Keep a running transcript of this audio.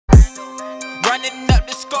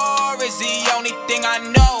is the only thing I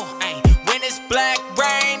know. When it's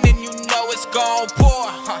Blackreign, then you know it's gon' pour.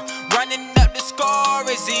 Running up the score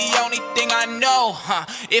is the only thing I know.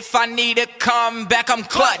 If I need a comeback, I'm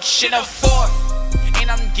clutch in a fourth. And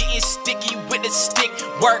I'm getting sticky with the stick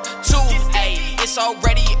work too. It's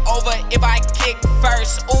already over if I kick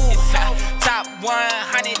first. Ooh, top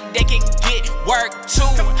 100, they can get work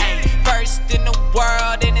too. First in the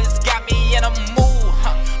world, and it's got me in a mood.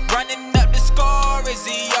 Running up the score is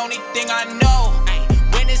the only thing I know.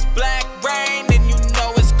 When it's Blackreign, then you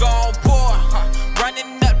know it's gon' pour.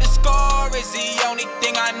 Running up the score is the only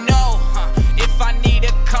thing I know. If I need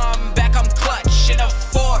a comeback, I'm clutch in a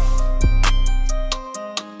fourth.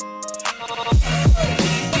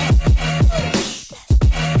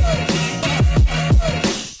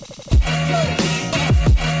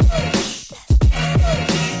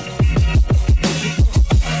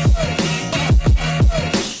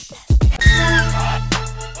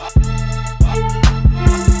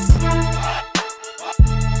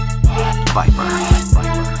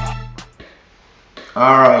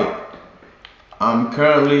 Alright, I'm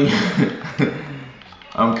currently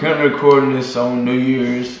recording this on New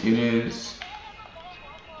Year's. It is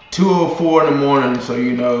 2:04 in the morning, so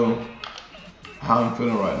you know how I'm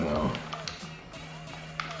feeling right now.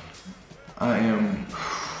 I am,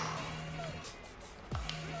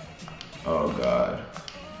 oh God,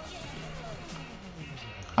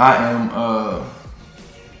 I am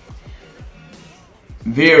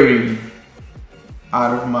very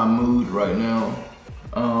out of my mood right now.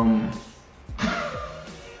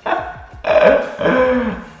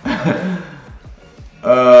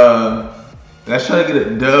 Let's try to get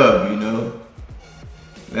a dub, you know.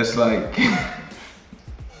 Let's like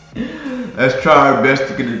let's try our best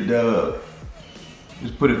to get a dub.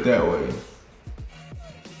 Just put it that way.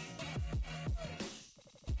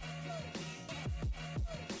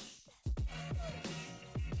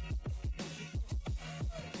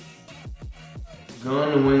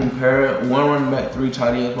 Gun to wing pair, 1 running back, 3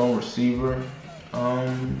 tight ends, 1 receiver.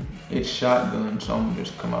 It's shotgun, so I'm gonna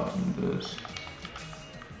just come out and do this.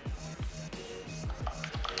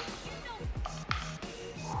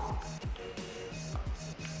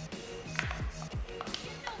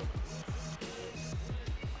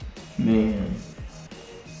 Man,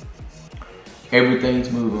 everything's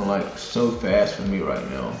moving like so fast for me right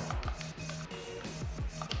now.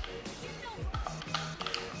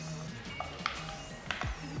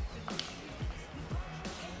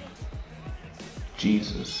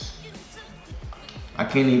 Jesus, I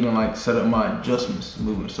can't even like set up my adjustments,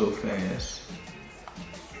 moving so fast.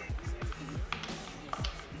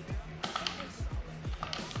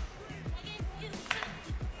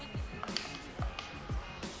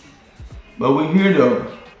 But we here though.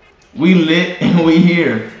 We lit and we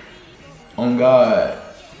here. On God.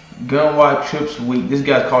 Gun wide trips week. This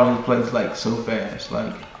guy's calling his plays like so fast.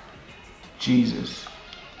 Like, Jesus.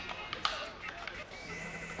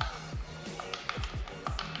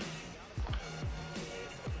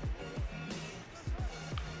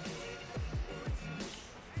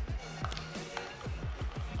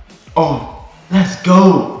 Oh, let's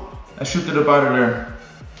go. I stripped it up out of there.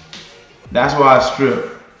 That's why I strip.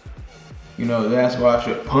 You know, that's why I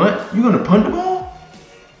should punt. You gonna punt the ball?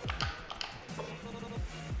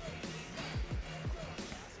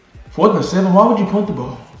 4th and 7. Why would you punt the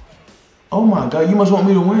ball? Oh my God, you must want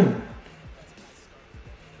me to win.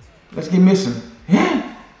 Let's get missing. Yeah.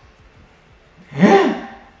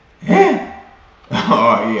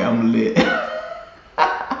 Oh yeah, I'm lit.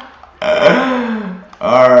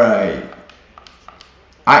 All right.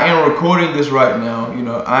 I am recording this right now, you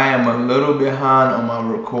know. I am a little behind on my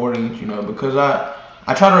recordings, you know, because I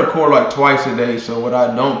try to record like twice a day, so what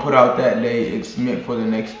I don't put out that day, it's meant for the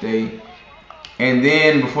next day. And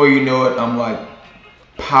then before you know it, I'm like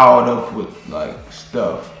piled up with like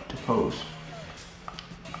stuff to post.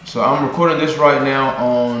 So I'm recording this right now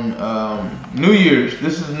on New Year's.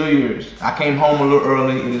 This is New Year's. I came home a little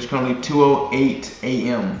early. It is currently 2:08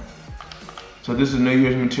 a.m. So this is New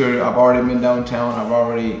Year's material. I've already been downtown.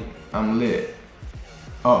 I'm lit.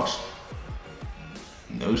 Oh,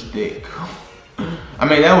 no stick. I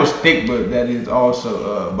mean, that was thick, but that is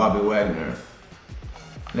also Bobby Wagner.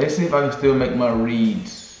 Let's see if I can still make my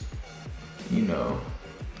reads, you know,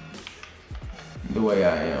 the way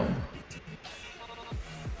I am.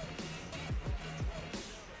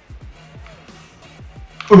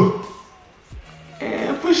 Ooh.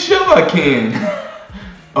 And for sure I can.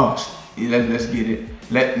 Oh. Let's get it.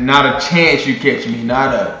 Not a chance you catch me.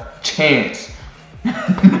 Not a chance.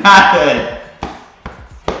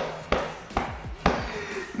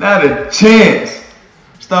 Not a chance.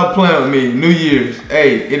 Stop playing with me. New Year's.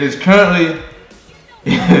 Hey, it is currently.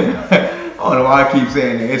 I don't know why I keep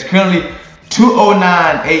saying that. It's currently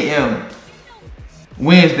 2:09 a.m.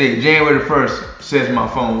 Wednesday, January the 1st, says my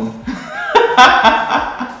phone.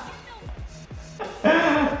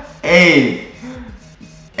 Hey,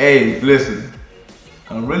 listen.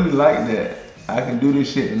 I really like that. I can do this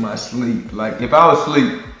shit in my sleep. Like, if I was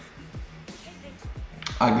asleep,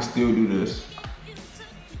 I can still do this.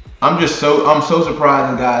 I'm so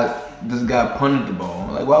surprised this guy punted the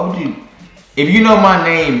ball. Like, why would you? If you know my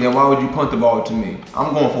name, then why would you punt the ball to me?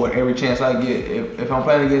 I'm going for it every chance I get. If I'm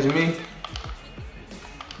playing against me,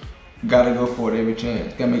 gotta go for it every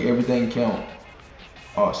chance. Gotta make everything count.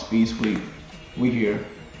 Oh, speed sweep. We here.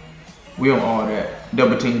 We on all that.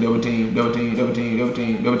 Double team, double team, double team, double team, double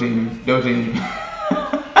team, double team, double team.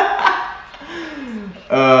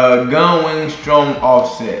 Gun wing strong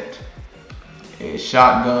offset. A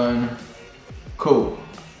shotgun. Cool.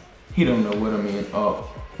 He don't know what I mean. Oh,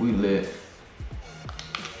 we lit.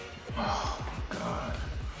 Oh my god.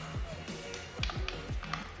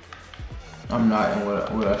 I'm not in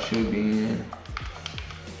what I should be in.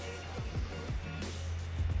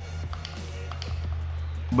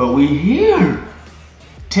 But we here.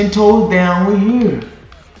 10 toes down, we here.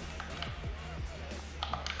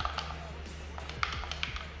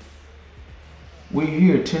 We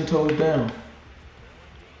here, 10 toes down.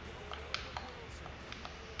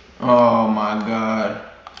 Oh my god.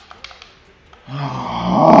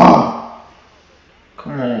 Oh,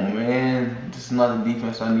 come on, man. This is not the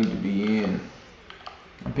defense I need to be in.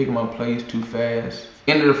 I'm picking my plays too fast.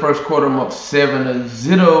 End of the first quarter, I'm up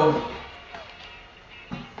 7-0.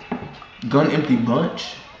 Gun empty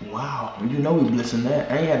bunch. Wow, you know we blitzing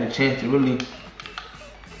that. I ain't had a chance to really.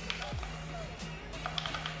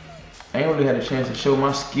 I ain't really had a chance to show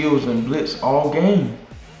my skills in blitz all game.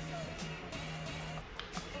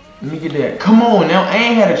 Let me get that. Come on now. I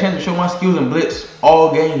ain't had a chance to show my skills in blitz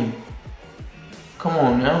all game. Come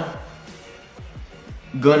on now.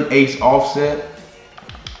 Gun ace offset.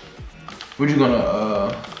 We're just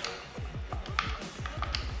gonna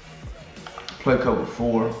play cover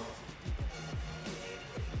 4.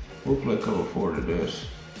 We'll play cover 4 to this.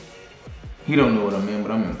 He don't know what I'm in,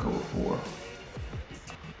 but I'm in cover 4.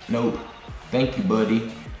 Nope. Thank you,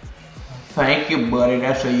 buddy. Thank you, buddy.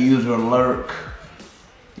 That's a user lurk.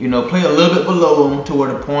 You know, play a little bit below him to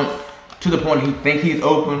the point he think he's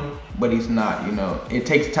open, but he's not. You know, it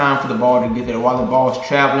takes time for the ball to get there. While the ball is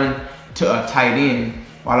traveling to a tight end,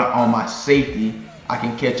 while I'm on my safety, I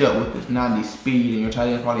can catch up with this 90 speed, and your tight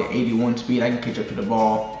end is probably 81 speed. I can catch up to the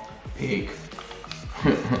ball. Pick.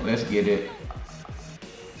 Let's get it.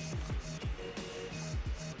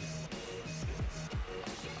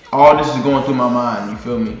 All this is going through my mind, you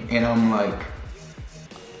feel me? And I'm like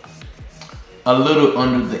a little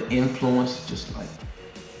under the influence, just like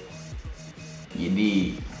you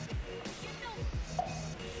did.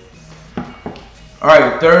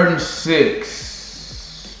 Alright, 3rd and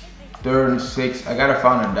 6. 3rd and 6. I gotta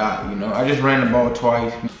find a dot, you know. I just ran the ball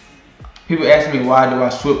twice. People ask me why do I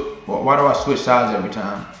switch sides every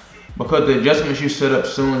time? Because the adjustments you set up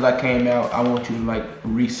as soon as I came out, I want you to like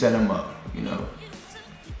reset them up, you know.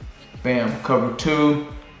 Bam, cover 2.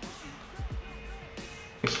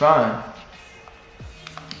 It's fine.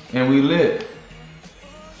 And we lit.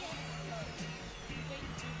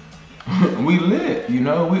 We lit, you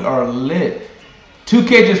know, we are lit. 2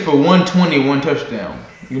 catches for 120, 1 touchdown.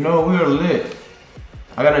 You know, we are lit.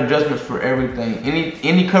 I got adjustments for everything.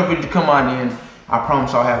 Any coverage you come out in, I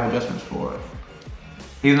promise I'll have adjustments for it.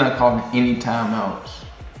 He's not calling any timeouts.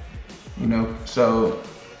 You know, so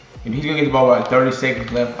if he's gonna get the ball by 30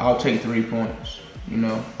 seconds left, I'll take 3 points. You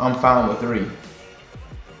know, I'm fine with 3.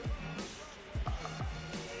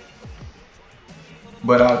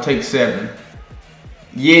 But I'll take 7.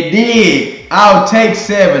 You did. I'll take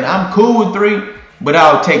 7. I'm cool with 3, but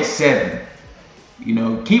I'll take 7. You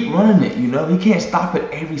know, keep running it. You know, you can't stop it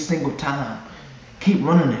every single time. Keep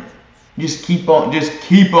running it. Just keep on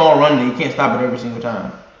running it. You can't stop it every single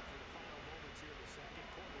time.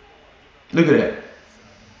 Look at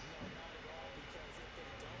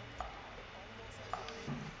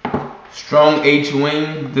that. Strong H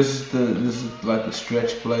wing. This is like a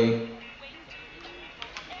stretch play.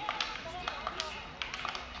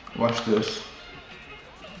 Watch this.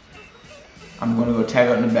 I'm gonna go tag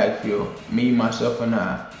out in the backfield. Me, myself, and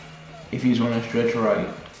I. If he's running stretch right.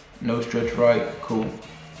 No stretch right. Cool.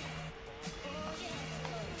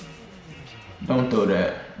 Don't throw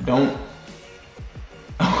that. Don't.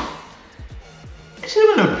 It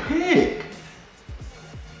should have been a pick.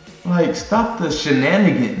 Like, stop the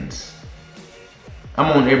shenanigans.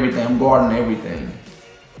 I'm on everything. I'm guarding everything.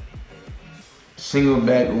 Single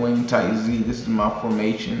back wing tight Z. This is my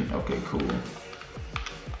formation. Okay, cool.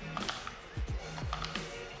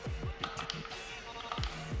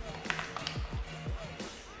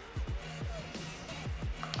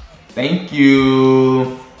 Thank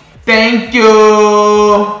you. Thank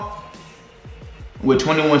you. With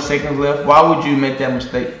 21 seconds left, why would you make that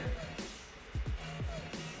mistake?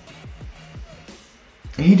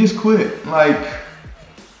 And he just quit. Like,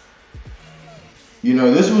 you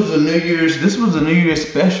know, this was a New Year's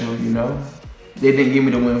special, you know. They didn't give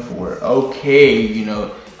me the win for it. Okay, you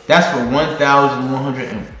know, that's for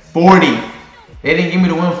 1,140. They didn't give me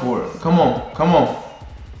the win for it. Come on, come on.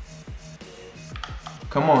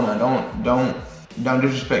 Come on now, don't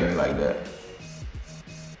disrespect me like that.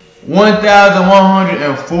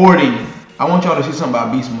 1,140. I want y'all to see something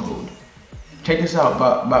about beast mode. Check this out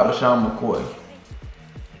about LeSean McCoy.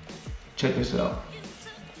 Check this out.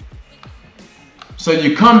 So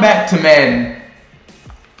you come back to Madden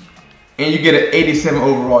and you get an 87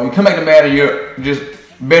 overall. You come back to Madden, you're just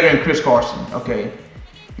better than Chris Carson. Okay,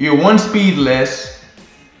 you're 1 speed less.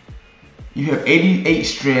 You have 88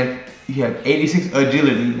 strength. You have 86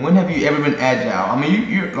 agility. When have you ever been agile? I mean,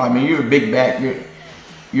 you're a big back.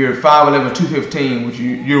 You're 5'11", 215, which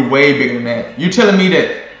you're way bigger than that. You're telling me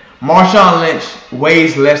that Marshawn Lynch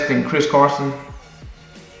weighs less than Chris Carson?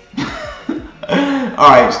 All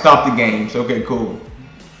right, stop the games. Okay, cool.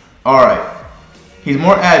 All right, he's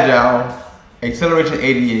more agile. Acceleration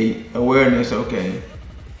 88, awareness okay.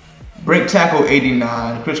 Break tackle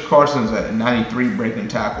 89. Chris Carson's at 93 breaking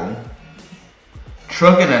tackle.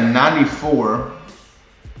 Trucking at 94.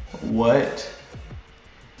 What?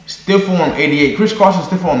 Stiff arm 88. Chris Carson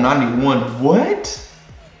stiff arm 91. What?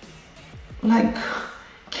 Like,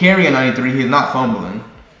 carrying 93. He's not fumbling.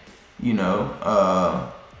 You know.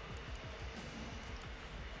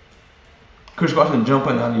 Chris Carson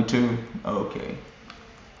jumping 92. Okay.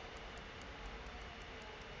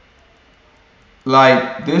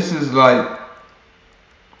 Like, this is like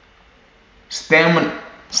stamina.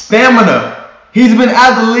 He's been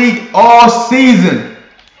out of the league all season.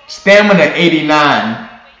 Stamina 89.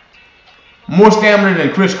 More stamina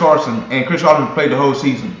than Chris Carson, and Chris Carson played the whole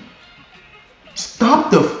season. Stop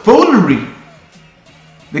the foolery.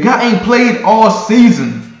 The guy ain't played all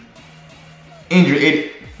season.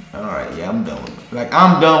 Injury. All right, yeah, I'm done with it. Like,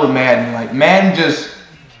 I'm done with Madden. Like, Madden just,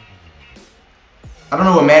 I don't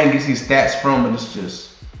know where Madden gets these stats from, but it's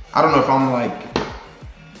just, I don't know if I'm like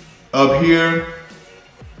up here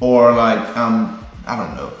or like I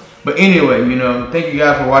don't know. But anyway, you know, thank you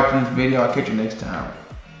guys for watching this video. I'll catch you next time.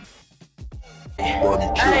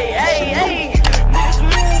 Hey, hey, hey.